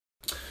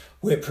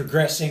We're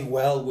progressing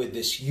well with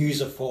this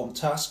user form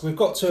task. We've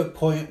got to a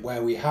point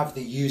where we have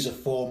the user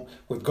form,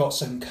 we've got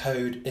some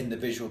code in the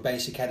Visual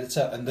Basic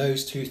Editor, and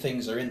those two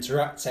things are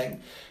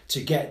interacting to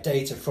get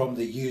data from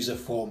the user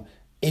form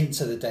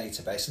into the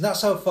database. And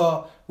that's how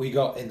far we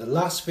got in the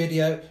last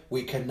video.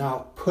 We can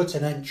now put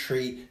an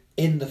entry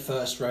in the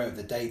first row of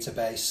the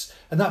database,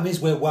 and that means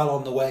we're well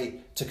on the way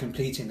to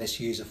completing this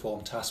user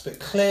form task. But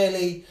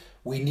clearly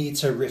we need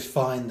to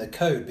refine the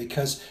code,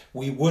 because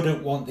we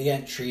wouldn't want the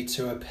entry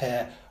to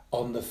appear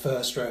on the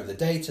first row of the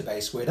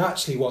database. We'd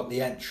actually want the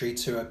entry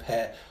to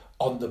appear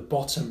on the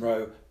bottom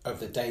row of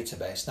the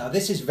database. Now,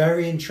 this is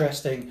very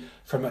interesting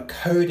from a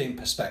coding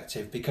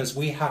perspective, because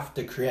we have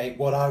to create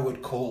what I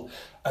would call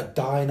a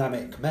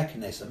dynamic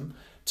mechanism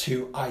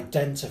to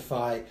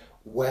identify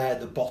where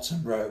the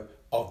bottom row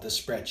of the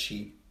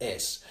spreadsheet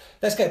is.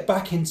 Let's get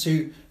back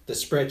into the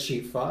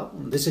spreadsheet file.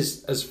 This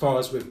is as far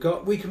as we've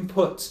got. We can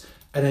put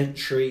an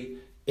entry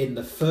in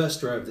the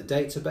first row of the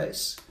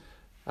database.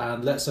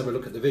 And let's have a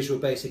look at the Visual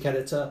Basic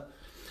Editor.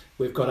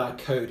 We've got our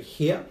code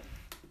here.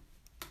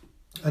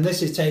 And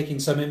this is taking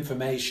some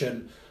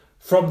information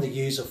from the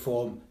user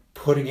form,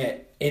 putting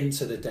it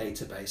into the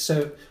database.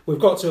 So we've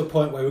got to a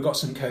point where we've got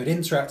some code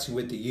interacting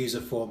with the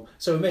user form.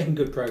 So we're making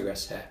good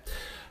progress here.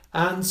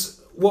 And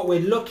what we're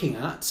looking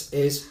at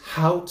is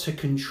how to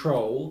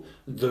control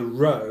the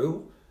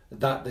row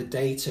that the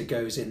data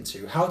goes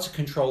into, how to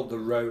control the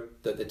row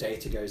that the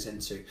data goes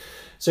into.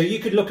 So you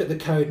could look at the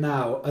code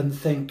now and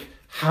think,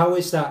 how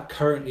is that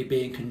currently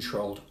being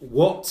controlled?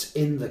 What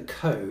in the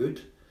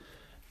code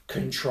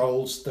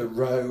controls the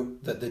row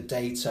that the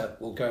data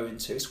will go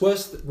into? It's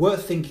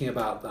worth thinking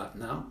about that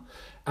now.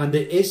 And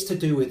it is to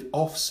do with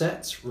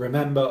offset.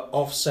 Remember,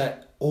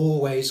 offset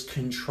always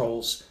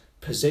controls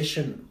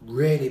position,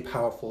 really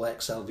powerful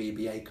Excel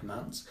VBA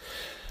commands.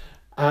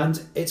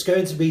 And it's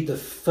going to be the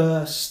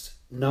first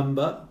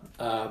number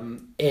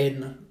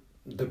in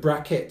the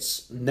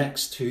brackets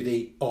next to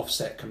the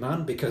offset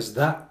command, because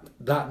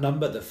that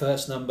number, the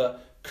first number,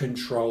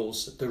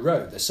 controls the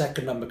row. The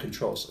second number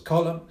controls the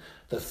column.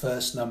 The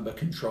first number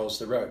controls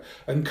the row.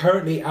 And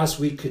currently, as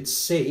we can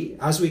see,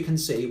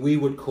 we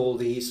would call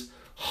these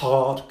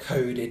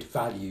hard-coded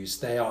values.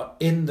 They are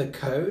in the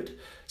code.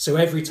 So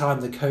every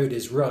time the code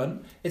is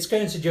run, it's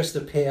going to just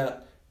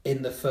appear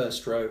in the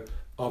first row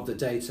of the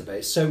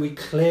database. So we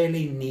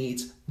clearly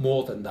need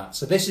more than that.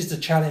 So this is the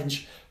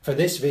challenge for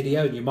this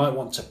video, and you might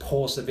want to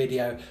pause the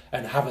video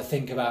and have a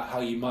think about how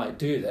you might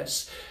do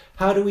this.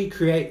 How do we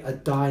create a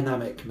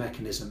dynamic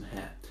mechanism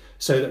here?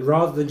 So that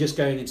rather than just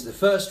going into the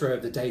first row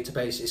of the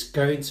database, it's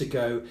going to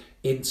go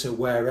into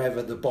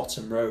wherever the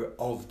bottom row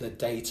of the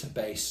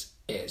database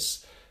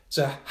is.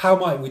 So how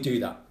might we do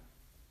that?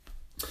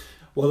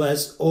 Well,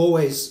 there's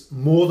always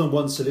more than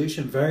one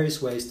solution,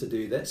 various ways to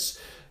do this,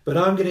 but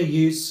I'm going to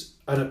use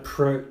an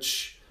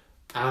approach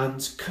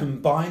and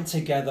combine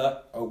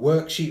together a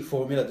worksheet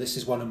formula. This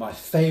is one of my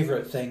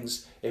favorite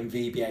things in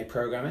VBA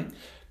programming.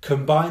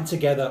 Combine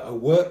together a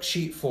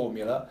worksheet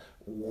formula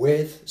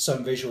with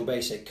some Visual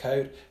Basic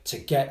code to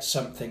get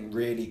something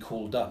really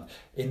cool done.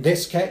 In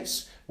this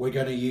case, we're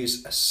going to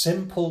use a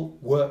simple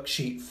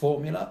worksheet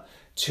formula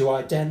to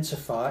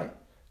identify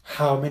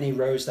how many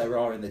rows there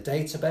are in the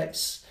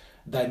database,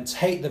 then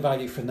take the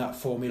value from that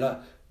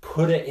formula,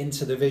 put it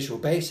into the Visual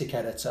Basic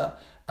Editor,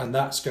 and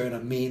that's going to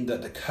mean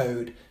that the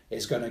code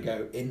is going to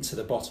go into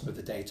the bottom of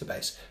the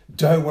database.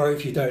 Don't worry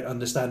if you don't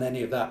understand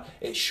any of that.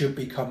 It should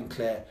become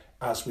clear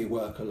as we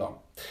work along.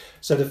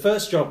 So the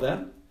first job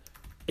then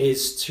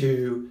is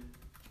to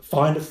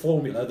find a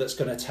formula that's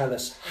going to tell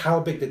us how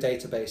big the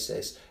database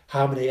is,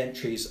 how many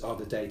entries are in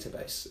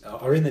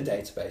the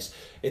database.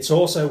 It's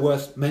also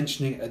worth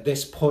mentioning at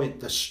this point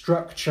the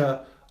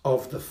structure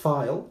of the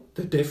file.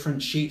 The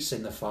different sheets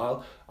in the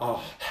file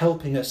are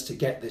helping us to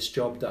get this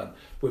job done.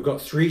 We've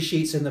got 3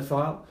 sheets in the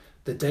file: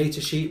 the data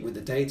sheet with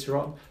the data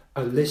on,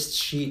 a list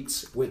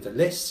sheet with the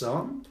lists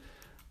on,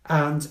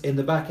 and in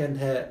the back end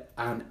here,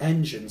 an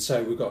engine.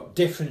 So we've got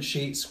different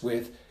sheets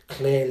with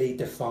clearly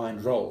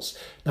defined roles.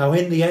 Now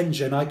in the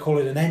engine, I call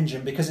it an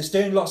engine because it's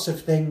doing lots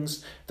of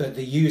things that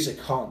the user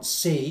can't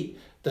see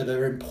that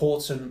are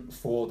important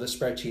for the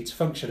spreadsheet to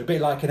function. A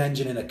bit like an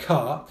engine in a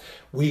car.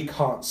 We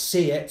can't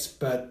see it,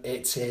 but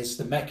it is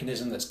the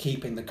mechanism that's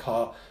keeping the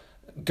car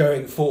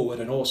going forward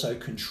and also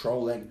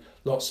controlling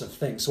lots of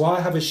things. So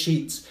I have a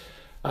sheet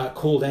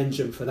called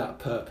engine for that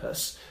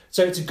purpose.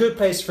 So it's a good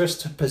place for us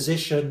to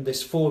position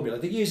this formula.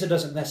 The user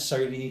doesn't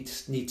necessarily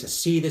need to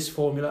see this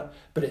formula,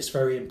 but it's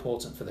very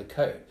important for the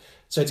code.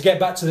 So to get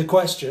back to the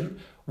question,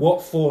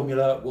 what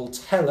formula will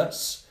tell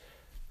us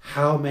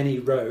how many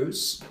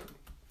rows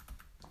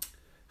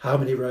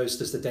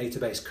does the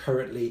database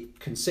currently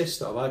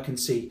consist of? I can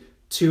see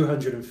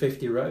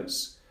 250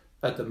 rows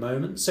at the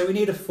moment. So we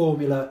need a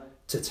formula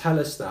to tell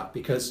us that,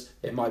 because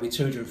it might be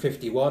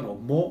 251 or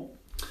more.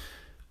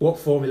 What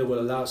formula will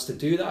allow us to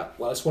do that?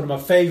 Well, it's one of my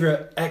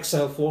favorite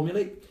Excel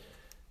formulae,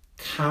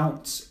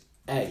 count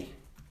A.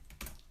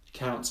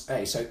 Count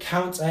A. So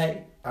count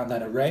A and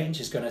then a range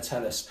is going to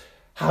tell us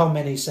how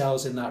many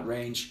cells in that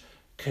range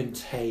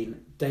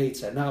contain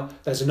data. Now,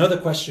 there's another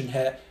question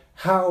here.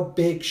 How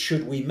big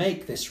should we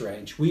make this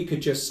range? We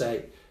could just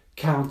say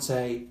count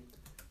A,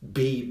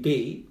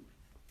 BB.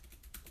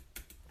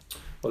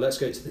 Well, let's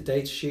go to the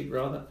data sheet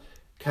rather.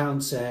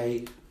 Count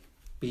A,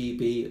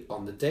 BB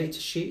on the data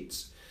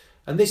sheet.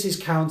 And this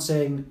is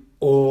counting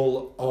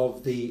all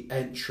of the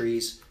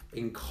entries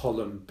in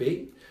column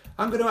B.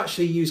 I'm going to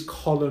actually use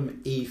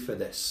column E for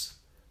this,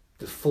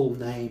 the full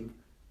name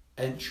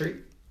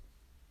entry.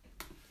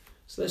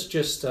 So let's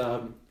just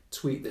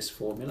tweak this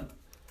formula.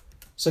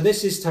 So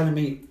this is telling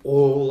me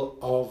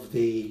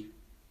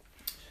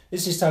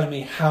this is telling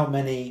me how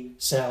many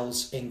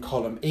cells in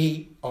column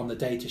E on the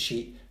data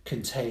sheet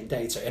contain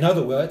data. In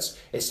other words,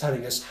 it's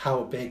telling us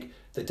how big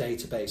the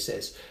database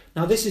is.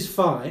 Now this is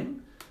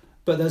fine,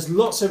 but there's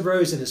lots of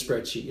rows in a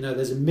spreadsheet. You know,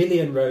 there's a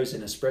million rows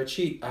in a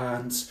spreadsheet,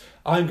 and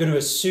I'm going to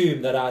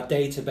assume that our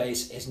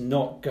database is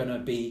not going to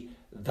be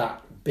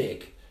that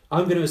big.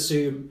 I'm going to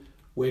assume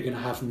we're going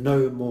to have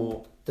no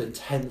more than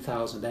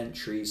 10,000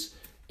 entries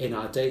in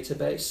our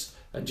database.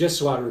 And just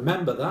so I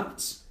remember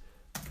that,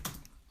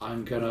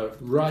 I'm going to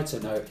write a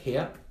note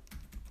here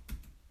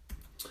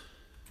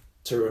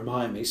to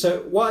remind me.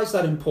 So why is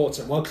that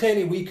important? Well,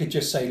 clearly we could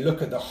just say,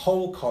 look at the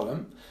whole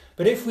column.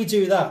 But if we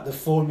do that, the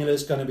formula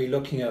is going to be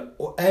looking at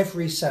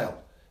every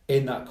cell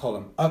in that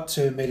column, up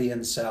to 1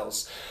 million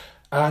cells.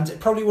 And it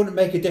probably wouldn't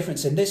make a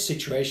difference in this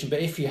situation, but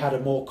if you had a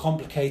more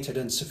complicated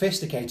and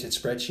sophisticated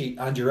spreadsheet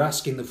and you're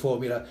asking the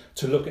formula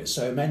to look at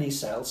so many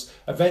cells,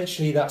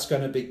 eventually that's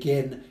going to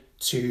begin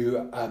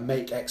to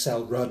make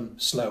Excel run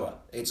slower.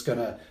 It's going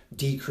to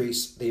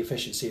decrease the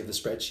efficiency of the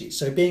spreadsheet.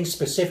 So being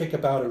specific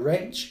about a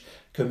range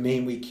can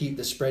mean we keep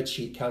the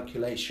spreadsheet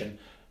calculation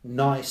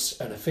nice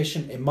and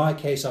efficient. In my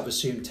case, I've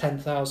assumed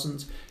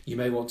 10,000. You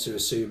may want to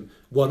assume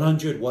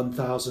 100,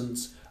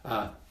 1,000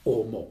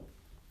 or more.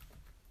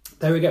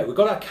 There we go. We've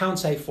got our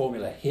count A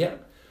formula here.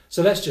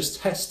 So let's just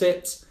test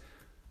it,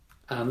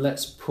 and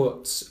let's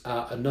put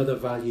another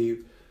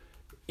value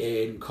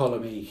in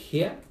column E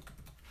here.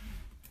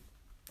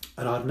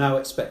 And I'd now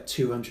expect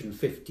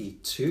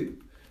 252.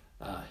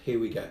 Here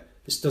we go.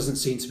 This doesn't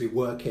seem to be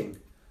working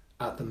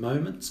at the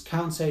moment.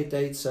 Count A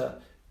data,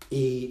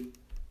 E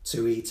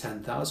to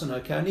E10,000.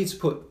 Okay, I need to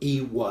put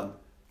E1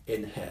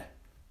 in here.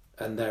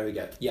 And there we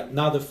go. Yeah,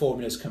 now the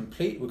formula is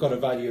complete. We've got a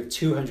value of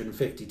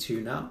 252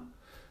 now.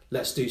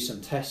 Let's do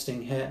some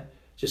testing here.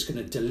 Just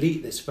going to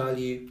delete this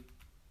value.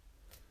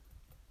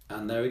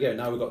 And there we go.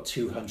 Now we've got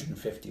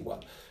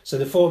 251. So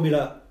the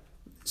formula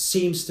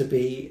seems to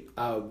be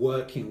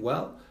working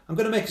well. I'm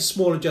going to make a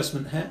small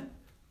adjustment here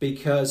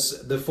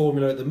because the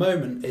formula at the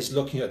moment is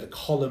looking at the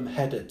column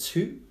header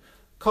 2.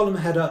 Column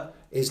header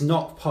is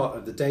not part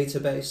of the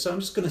database. So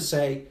I'm just going to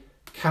say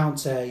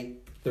count A,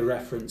 the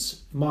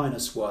reference,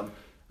 -1.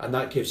 And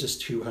that gives us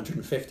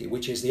 250,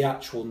 which is the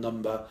actual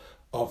number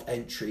of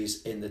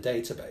entries in the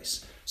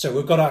database. So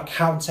we've got our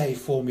count A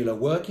formula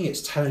working.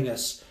 It's telling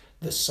us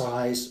the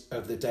size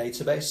of the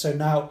database. So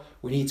now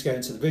we need to go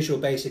into the Visual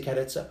Basic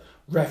Editor,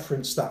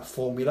 reference that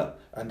formula,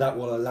 and that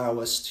will allow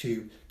us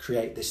to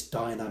create this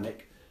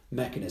dynamic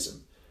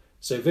mechanism.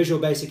 So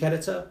Visual Basic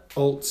Editor,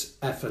 Alt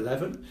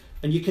F11,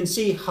 and you can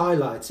see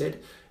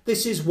highlighted,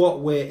 this is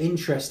what we're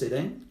interested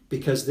in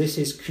because this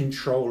is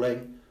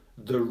controlling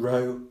the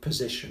row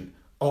position.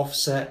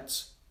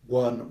 Offset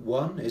 1,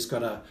 1 is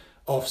going to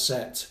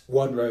offset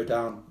 1 row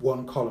down,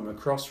 1 column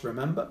across,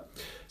 remember?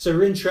 So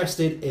we're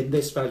interested in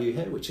this value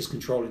here, which is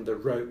controlling the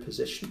row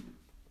position.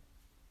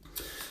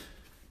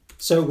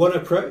 So one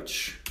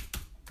approach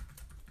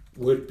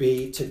would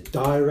be to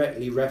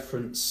directly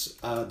reference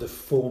the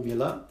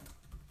formula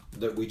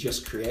that we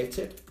just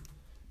created.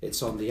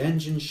 It's on the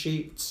engine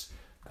sheet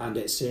and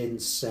it's in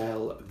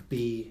cell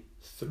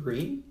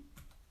B3.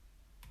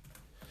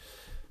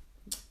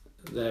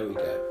 There we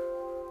go.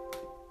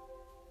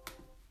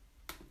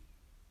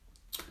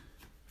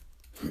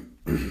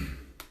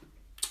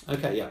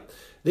 Okay, yeah,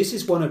 this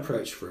is one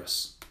approach for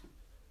us.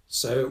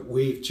 So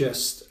we've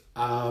just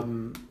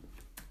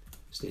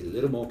need a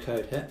little more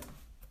code here.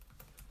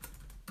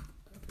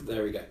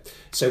 There we go.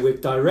 So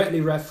we've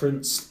directly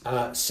referenced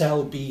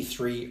cell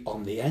B3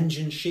 on the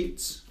engine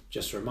sheet.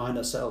 Just remind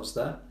ourselves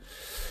there.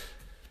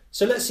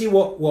 So let's see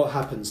what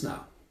happens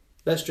now.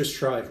 Let's just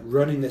try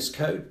running this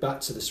code back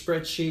to the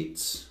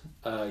spreadsheet,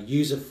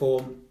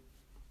 Userform,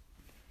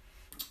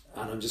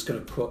 and I'm just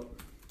going to put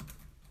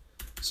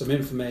some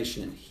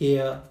information in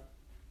here.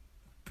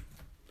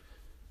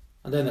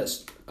 And then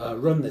let's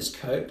run this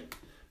code.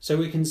 So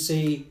we can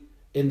see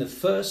in the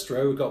first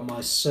row, we've got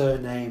my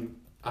surname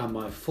and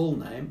my full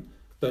name,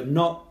 but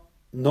not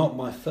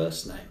my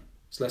first name.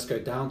 So let's go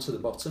down to the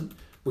bottom.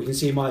 We can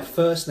see my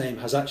first name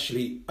has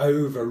actually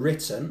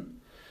overwritten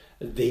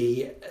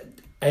the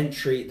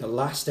entry, the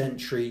last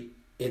entry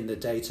in the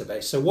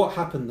database. So what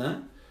happened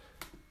there?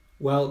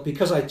 Well,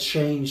 because I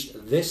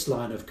changed this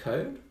line of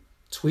code,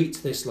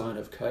 tweaked this line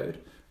of code,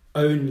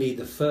 only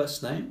the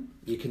first name,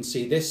 you can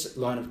see this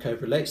line of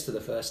code relates to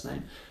the first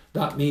name.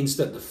 That means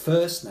that the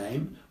first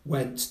name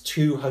went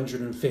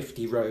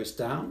 250 rows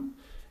down.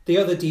 The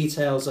other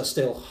details are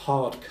still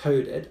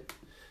hard-coded.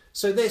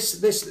 So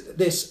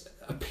this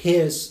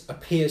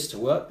appears to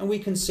work, and we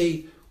can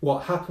see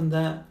what happened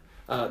there.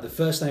 The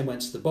first name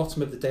went to the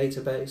bottom of the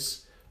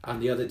database,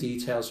 and the other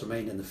details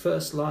remain in the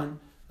first line.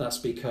 That's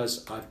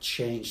because I've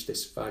changed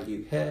this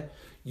value here,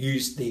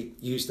 used the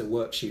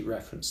worksheet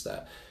reference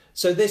there.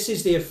 So this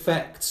is the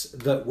effect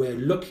that we're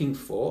looking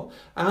for,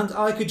 and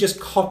I could just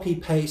copy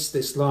paste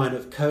this line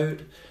of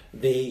code,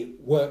 the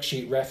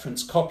worksheet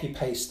reference, copy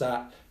paste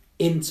that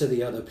into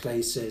the other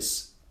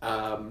places,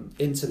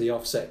 into the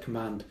offset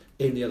command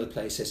in the other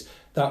places.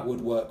 That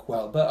would work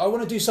well. But I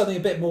want to do something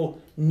a bit more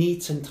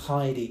neat and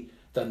tidy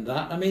than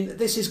that. I mean,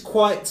 this is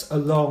quite a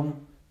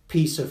long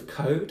piece of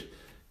code.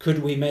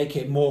 Could we make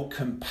it more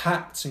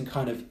compact and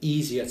kind of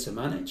easier to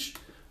manage?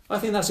 I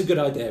think that's a good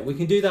idea. We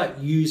can do that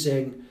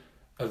using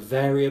a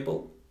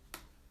variable.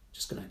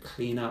 Just going to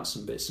clean out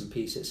some bits and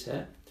pieces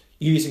here.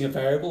 Using a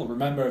variable,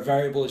 remember a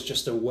variable is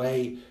just a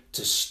way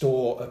to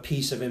store a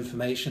piece of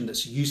information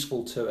that's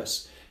useful to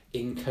us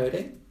in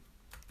coding.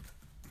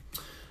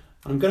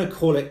 I'm going to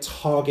call it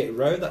target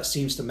row. That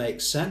seems to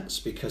make sense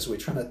because we're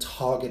trying to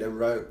target a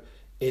row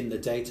in the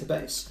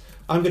database.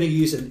 I'm going to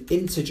use an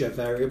integer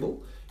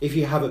variable. If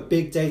you have a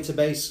big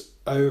database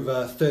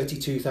over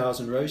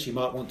 32,000 rows, you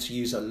might want to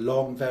use a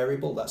long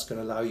variable. That's going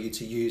to allow you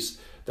to use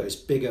those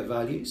bigger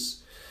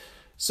values.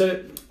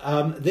 So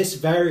this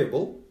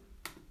variable,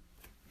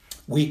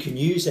 we can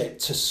use it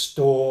to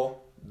store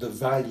the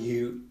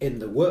value in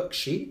the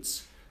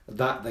worksheet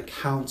that the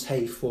count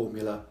A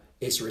formula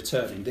is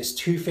returning. This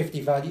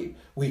 250 value,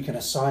 we can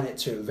assign it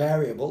to a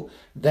variable,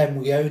 then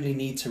we only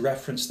need to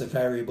reference the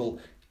variable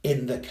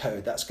in the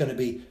code. That's going to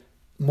be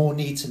more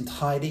neat and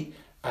tidy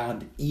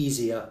and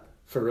easier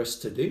for us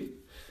to do.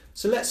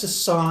 So let's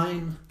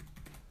assign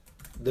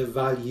the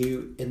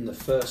value in the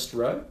first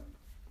row.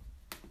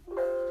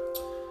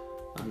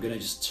 I'm going to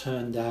just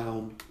turn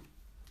down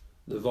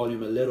the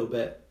volume a little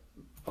bit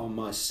on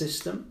my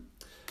system.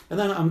 And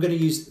then I'm going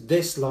to use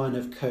this line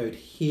of code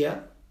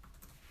here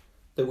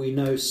that we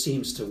know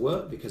seems to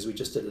work because we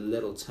just did a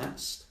little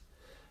test.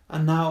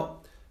 And now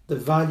the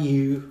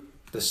value,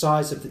 the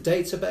size of the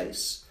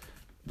database,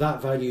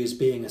 that value is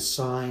being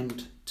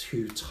assigned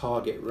to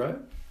target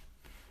row.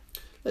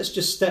 Let's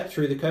just step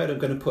through the code. I'm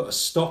going to put a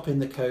stop in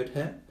the code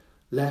here,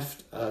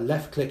 left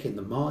click in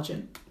the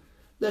margin.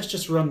 Let's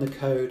just run the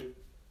code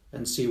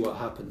and see what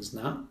happens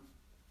now.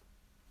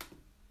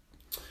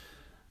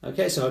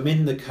 Okay, so I'm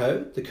in the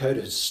code. The code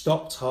has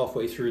stopped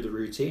halfway through the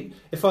routine.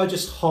 If I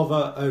just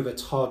hover over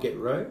target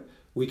row,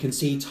 we can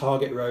see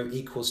target row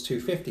equals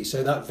 250.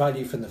 So that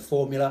value from the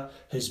formula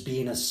has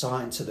been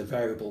assigned to the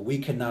variable. We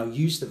can now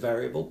use the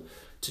variable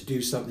to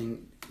do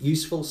something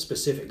useful,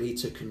 specifically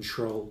to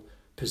control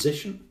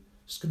position.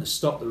 Just going to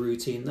stop the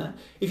routine there.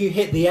 If you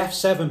hit the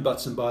F7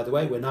 button, by the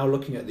way, we're now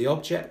looking at the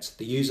object,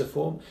 the user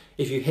form.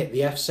 If you hit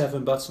the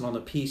F7 button on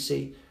a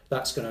PC,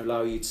 that's going to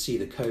allow you to see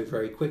the code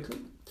very quickly.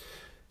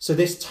 So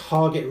this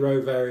target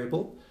row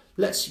variable,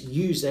 let's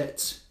use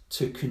it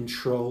to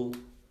control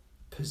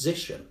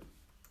position.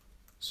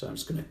 So I'm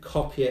just going to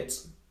copy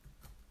it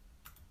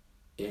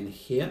in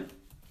here.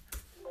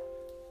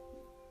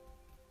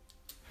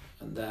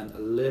 And then a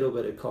little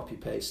bit of copy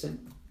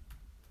pasting.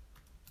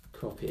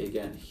 Copy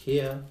again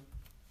here.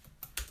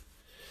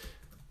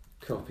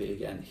 Copy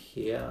again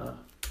here.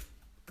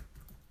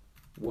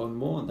 One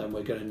more, and then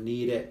we're going to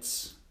need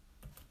it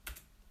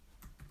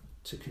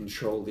to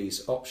control the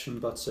option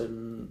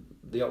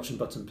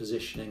button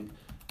positioning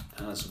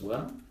as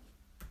well.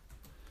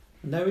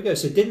 And there we go.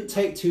 So it didn't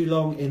take too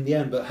long in the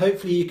end, but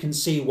hopefully you can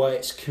see why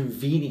it's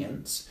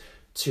convenient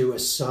to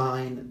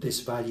assign this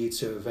value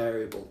to a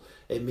variable.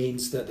 It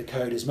means that the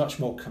code is much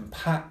more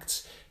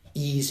compact,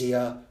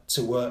 easier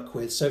to work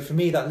with. So for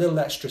me, that little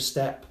extra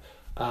step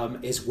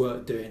is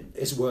worth doing.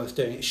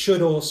 It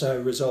should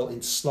also result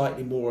in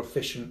slightly more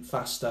efficient,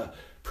 faster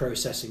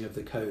processing of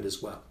the code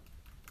as well.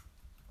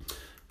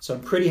 So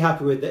I'm pretty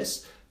happy with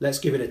this. Let's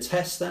give it a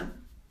test then.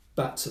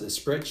 Back to the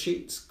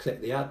spreadsheet,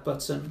 click the add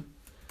button,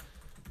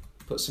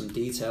 put some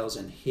details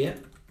in here.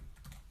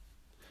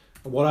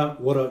 And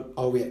what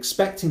are we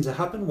expecting to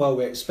happen? Well,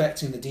 we're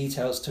expecting the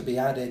details to be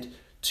added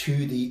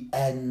to the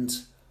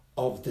end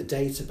of the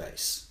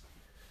database.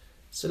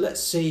 So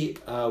let's see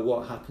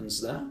what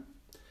happens there.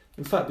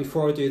 In fact,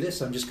 before I do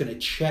this, I'm just going to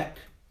check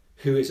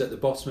who is at the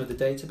bottom of the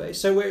database.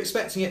 So we're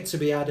expecting it to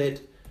be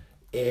added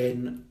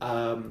in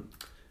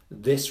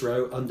this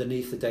row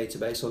underneath the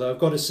database, although I've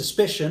got a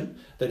suspicion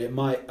that it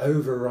might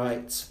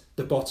overwrite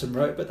the bottom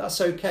row, but that's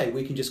okay.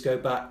 We can just go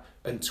back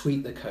and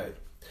tweak the code.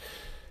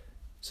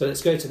 So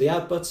let's go to the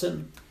add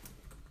button,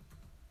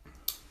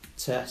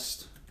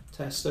 test,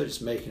 so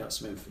just making up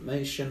some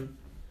information,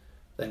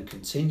 then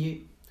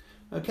continue.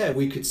 Okay,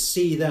 we could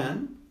see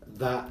then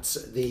that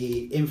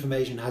the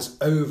information has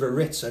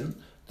overwritten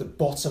the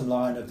bottom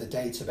line of the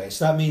database.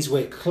 That means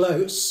we're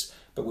close,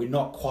 but we're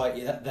not quite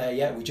there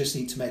yet. We just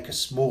need to make a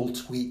small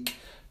tweak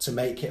to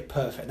make it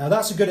perfect. Now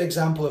that's a good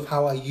example of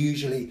how I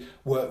usually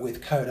work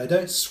with code. I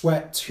don't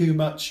sweat too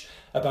much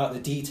about the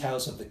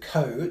details of the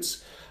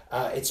codes.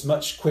 It's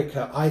much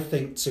quicker, I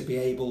think, to be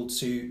able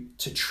to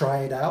try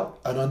it out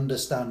and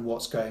understand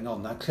what's going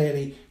on. Now,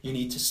 clearly, you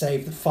need to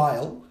save the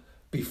file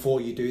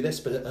before you do this,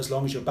 but as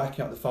long as you're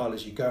backing up the file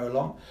as you go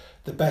along,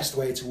 the best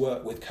way to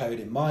work with code,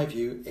 in my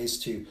view, is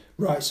to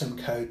write some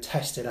code,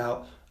 test it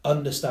out,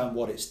 understand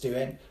what it's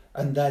doing,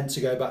 and then to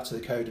go back to the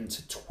code and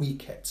to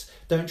tweak it.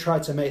 Don't try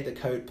to make the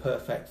code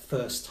perfect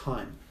first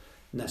time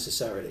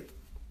necessarily,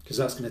 because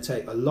that's going to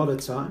take a lot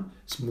of time.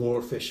 It's more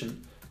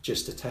efficient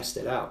just to test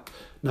it out.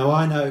 Now,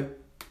 I know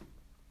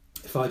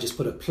if I just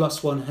put a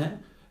 +1 here,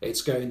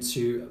 it's going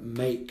to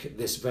make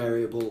this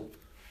variable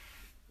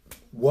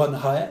 1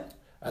 higher,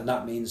 and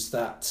that means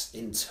that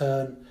in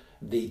turn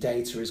the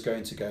data is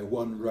going to go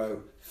 1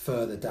 row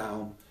further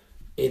down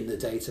in the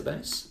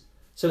database.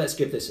 So let's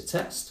give this a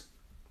test.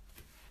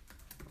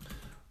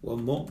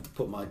 One more,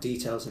 put my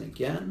details in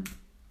again.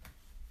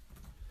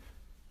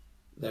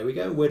 There we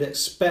go. We'd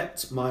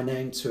expect my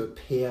name to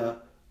appear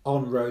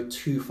on row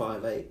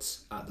 258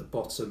 at the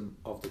bottom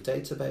of the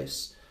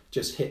database.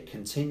 Just hit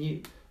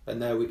continue,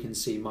 and there we can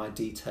see my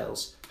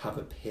details have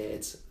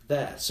appeared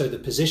there. So the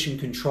position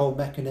control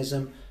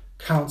mechanism,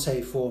 count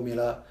a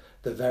formula,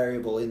 the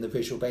variable in the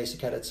Visual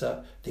Basic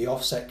Editor, the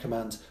offset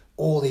command,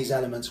 all these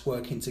elements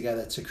working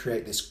together to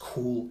create this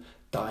cool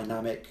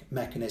dynamic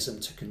mechanism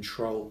to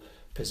control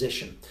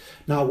position.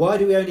 Now, why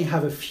do we only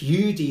have a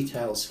few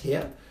details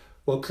here?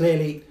 Well,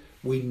 clearly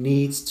we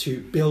need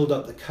to build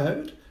up the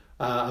code.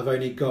 I'm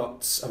only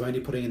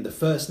putting in the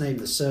first name,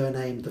 the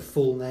surname, the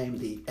full name,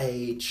 the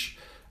age,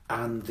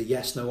 and the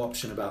yes, no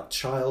option about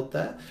child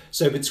there.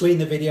 So between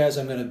the videos,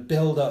 I'm going to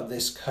build up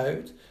this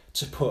code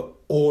to put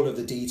all of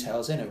the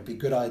details in. It would be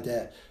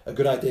a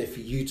good idea for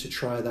you to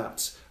try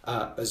that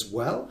as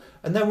well.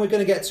 And then we're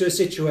going to get to a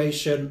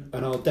situation,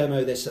 and I'll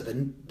demo this at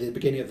the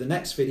beginning of the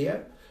next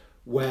video,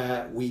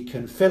 where we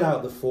can fill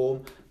out the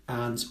form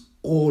and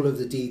all of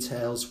the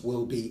details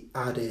will be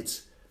added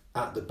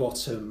at the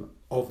bottom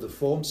of the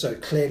form. So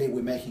clearly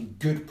we're making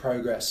good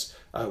progress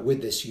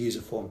with this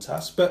user form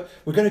task, but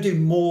we're going to do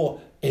more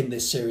in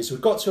this series.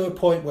 We've got to a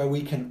point where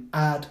we can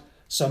add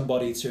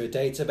somebody to a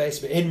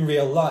database, but in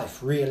real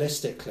life,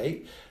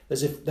 realistically,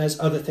 there's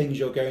other things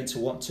you're going to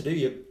want to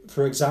do.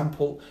 For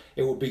example,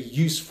 it would be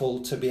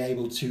useful to be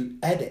able to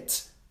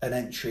edit an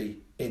entry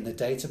in the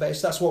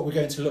database. That's what we're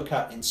going to look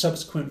at in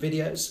subsequent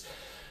videos.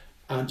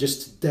 And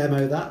just to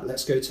demo that,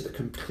 let's go to the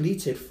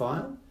completed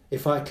file.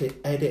 If I click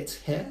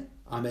edit here,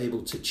 I'm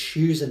able to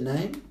choose a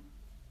name,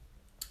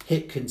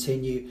 hit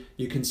continue.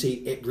 You can see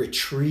it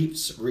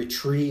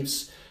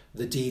retrieves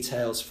the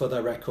details for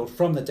the record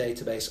from the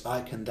database.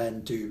 I can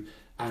then do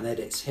an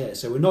edit here.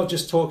 So we're not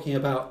just talking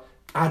about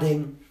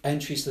adding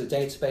entries to the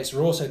database,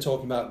 we're also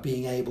talking about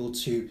being able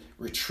to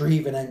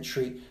retrieve an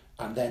entry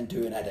and then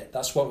do an edit.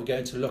 That's what we're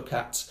going to look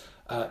at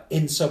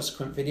in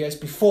subsequent videos.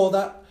 Before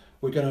that,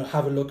 we're going to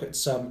have a look at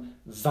some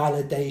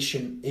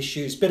validation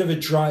issues. Bit of a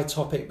dry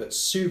topic, but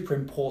super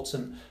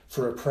important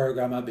for a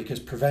programmer because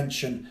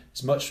prevention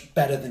is much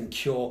better than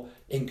cure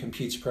in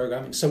computer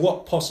programming. So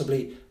what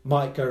possibly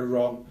might go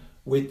wrong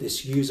with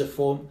this user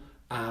form,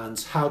 and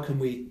how can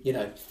we,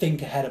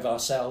 think ahead of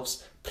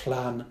ourselves,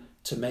 plan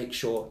to make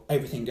sure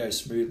everything goes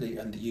smoothly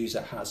and the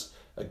user has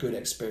a good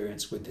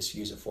experience with this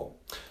user form.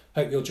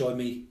 Hope you'll join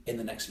me in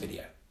the next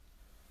video.